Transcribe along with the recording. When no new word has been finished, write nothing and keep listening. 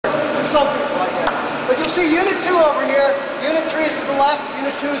over here. Unit 3 is to the left,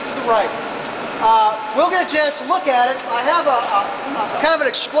 Unit 2 is to the right. We'll get a chance to look at it. I have a kind of an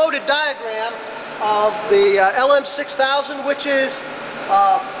exploded diagram of the LM6000, which is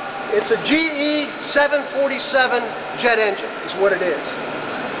it's a GE 747 jet engine, is what it is.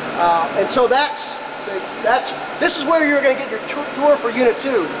 And so this is where you're going to get your tour for Unit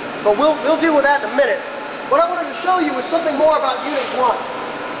 2. But we'll deal with that in a minute. What I wanted to show you is something more about Unit 1.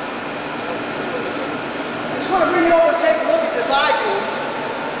 I just want to bring you over and take a look at this I-beam.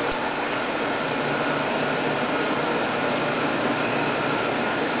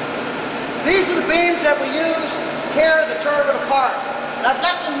 These are the beams that we use to tear the turbine apart. And I've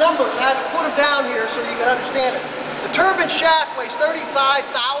got some numbers. I had to put them down here so you can understand it. The turbine shaft weighs 35,000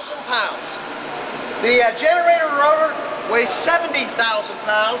 pounds. The generator rotor weighs 70,000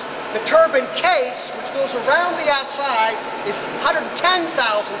 pounds. The turbine case, which goes around the outside, is 110,000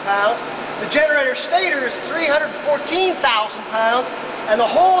 pounds. The generator stator is 314,000 pounds. And the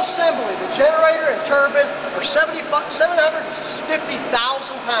whole assembly, the generator and turbine, are 750,000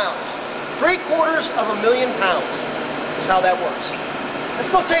 pounds. 750,000 pounds is how that works.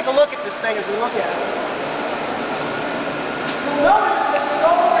 Let's go take a look at this thing as we look at it. You'll notice as we go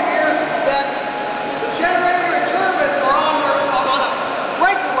over here that the generator and turbine are on a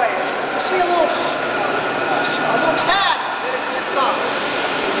breakaway. You see a little pad that it sits on.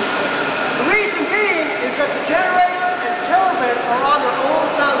 The reason being is that the generator and turbine are on their own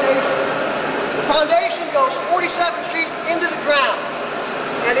foundation. The foundation goes 47 feet into the ground,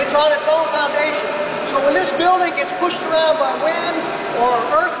 and it's on its own foundation. So when this building gets pushed around by wind, or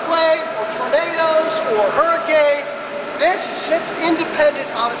earthquake, or tornadoes, or hurricanes, this sits independent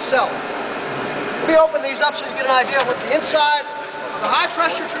of itself. Let me open these up so you get an idea of what the inside of the high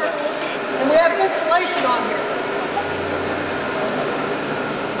pressure turbine, and we have insulation on here.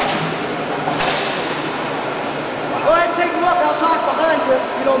 Go ahead and take a look. I'll talk behind you if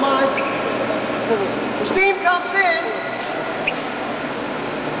you don't mind. The steam comes in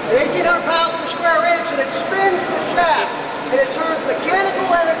at 1,800 pounds per square inch, and it spins the shaft, and it turns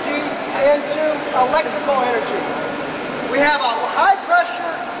mechanical energy into electrical energy. We have a high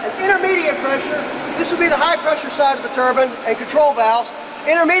pressure and intermediate pressure. This would be the high pressure side of the turbine and control valves.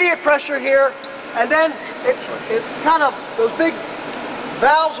 Intermediate pressure here, and then it kind of, those big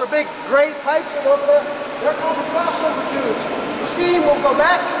valves or big gray pipes that are over there, they're called the crossover tubes. The steam will go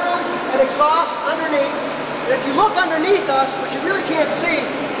back through and exhaust underneath. And if you look underneath us, what you really can't see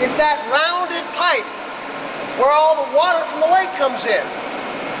is that rounded pipe where all the water from the lake comes in.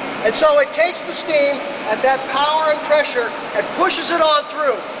 And so it takes the steam at that power and pressure and pushes it on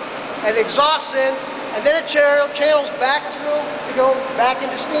through and exhausts in, and then it channels back through to go back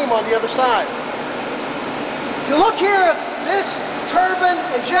into steam on the other side. If you look here, this turbine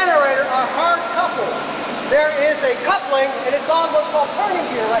and generator are hard coupled. There is a coupling, and it's on what's called turning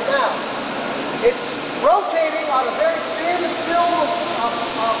gear right now. It's rotating on a very thin film of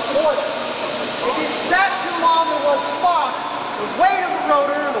oil. If you sat too long in one spot, the weight of the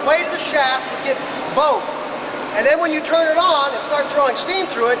rotor and the weight of the shaft would get both. And then when you turn it on and start throwing steam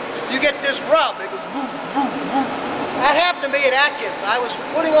through it, you get this rub. It goes boom, boom, boom. That happened to me at Atkins. I was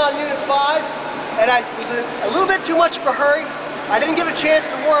putting on Unit 5, and I was in a little bit too much of a hurry. I didn't get a chance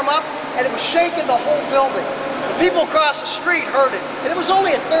to warm up, and it was shaking the whole building. The people across the street heard it, and it was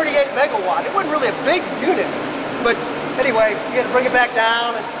only a 38 megawatt. It wasn't really a big unit, but anyway, you had to bring it back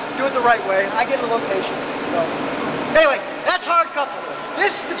down and do it the right way. I get a location. So anyway, that's hard coupling.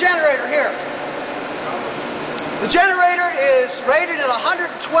 This is the generator here. The generator is rated at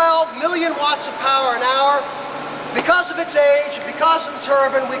 112 million watts of power an hour. Because of its age, because of the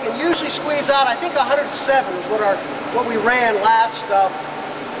turbine, we can usually squeeze out, I think 107 is what we ran last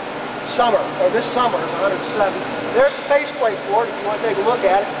summer, or this summer is 107. There's the faceplate for it if you want to take a look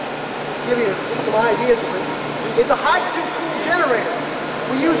at it. Give you some ideas of it. It's a hydrogen-cooled generator.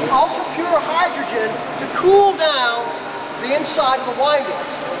 We use ultra-pure hydrogen to cool down the inside of the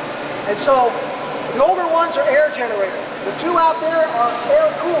windings. And so the older ones are air generators. The two out there are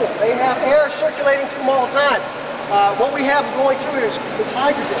air-cooled. They have air circulating through them all the time. What we have going through it is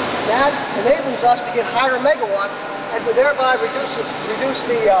hydrogen. That enables us to get higher megawatts and to thereby reduce the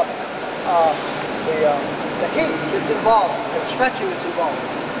heat that's involved and the stretching that's involved.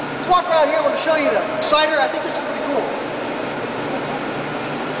 Let's walk around here. I want to show you the exciter. I think this is pretty cool.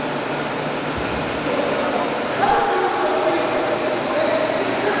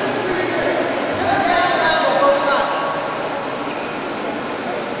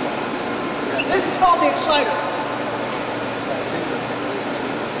 This is called the exciter.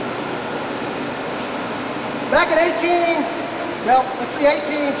 Back in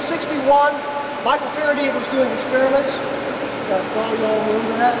 1861, Michael Faraday was doing experiments. Probably you all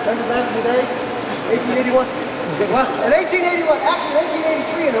remember that? Remember back in the day? 1881? Well, in 1881, actually in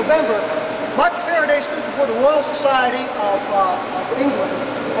 1883 in November, Michael Faraday stood before the Royal Society of England,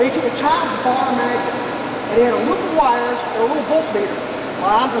 and he took a child's bar magnet, and he had a loop of wires and a little voltmeter.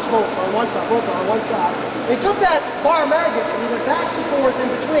 Ondas volt on one side, voltmeter on one side. And he took that bar magnet and he went back and forth in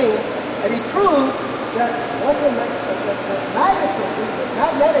between, and he proved that the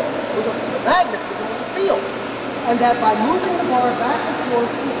magnetic was a field, and that by moving the bar back and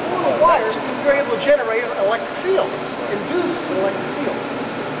forth through the wires, we were able to generate an electric field, induce an electric field.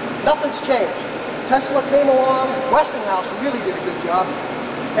 Nothing's changed. Tesla came along, Westinghouse really did a good job.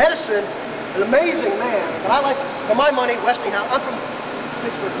 Edison, an amazing man, but I like, for my money, Westinghouse. I'm from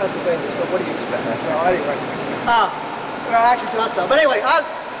Pittsburgh, Pennsylvania, so what do you expect? Well, anyway. Well, actually, Johnstown. But anyway,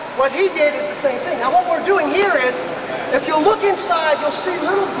 what he did is the same thing. Now, what we're doing here is, if you look inside, you'll see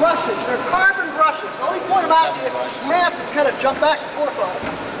little brushes. They're carbon brushes. Let me point them out to you. You may have to kind of jump back and forth on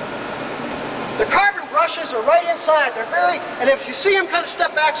them. The carbon brushes are right inside. They're very, and if you see them, kind of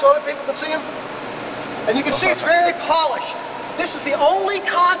step back so other people can see them. And you can see it's very polished. This is the only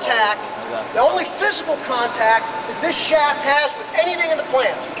contact, the only physical contact that this shaft has with anything in the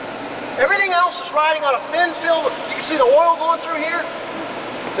plant. Everything else is riding on a thin film. You can see the oil going through here.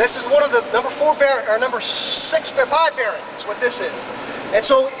 This is one of the number 4 bearing, or number 5 bearing is what this is. And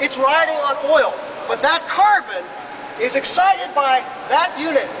so it's riding on oil. But that carbon is excited by that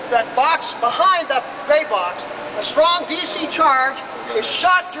unit, that box behind that gray box. A strong DC charge is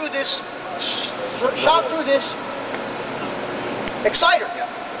shot through this exciter.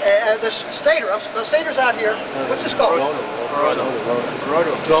 This stator. The stator's out here. What's this called?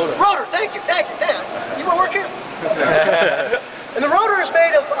 Rotor. Thank you. Dan, you want to work here? And the rotor is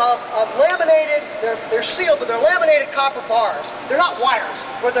made of laminated, they're sealed, but they're laminated copper bars. They're not wires,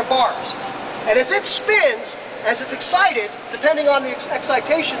 but they're bars. And as it spins, as it's excited, depending on the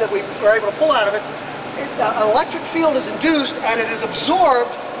excitation that we are able to pull out of it, an electric field is induced and it is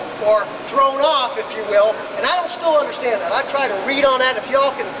absorbed or thrown off, if you will. And I don't still understand that. I've tried to read on that. If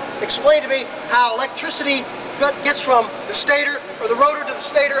y'all can explain to me how electricity gets from the stator or the rotor to the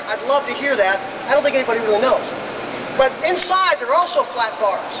stator, I'd love to hear that. I don't think anybody really knows. But inside, there are also flat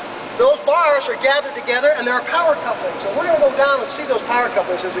bars. Those bars are gathered together, and there are power couplings. So we're going to go down and see those power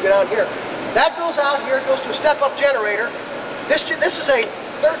couplings as we go down here. That goes out here, goes to a step-up generator. This is a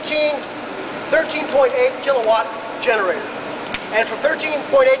 13.8 kilowatt generator. And from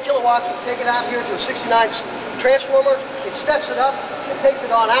 13.8 kilowatts, we take it out here to a 69 transformer. It steps it up and takes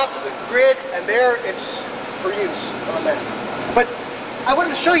it on out to the grid, and there it's for use on that. But I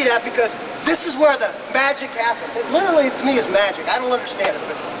wanted to show you that because this is where the magic happens. It literally, to me, is magic. I don't understand it,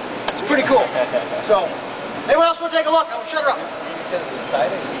 but it's pretty cool. So, anyone else want to take a look? I'll shut her up. You said the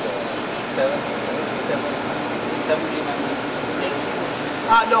excited is the 70.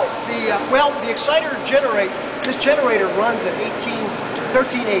 No, the exciter generator, this generator runs at 13.8.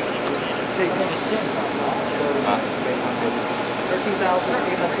 13,800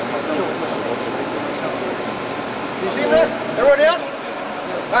 kilowatts. You see them there? Everyone down?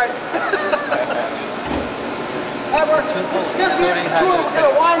 All right. That works. This is going to be the tour. We're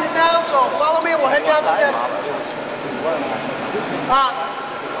going to wind it down, so follow me and we'll head down the steps.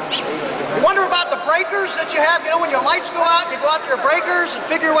 You wonder about the breakers that you have. You know, when your lights go out, you go out to your breakers and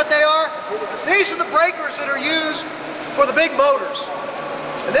figure what they are. These are the breakers that are used for the big motors.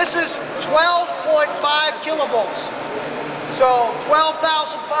 And this is 12.5 kilovolts. So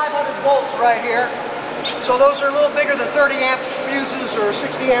 12,500 volts right here. So those are a little bigger than 30 amp fuses or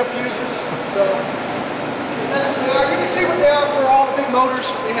 60 amp fuses. So that's what they are. You can see what they are for all the big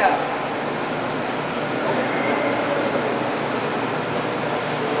motors we have.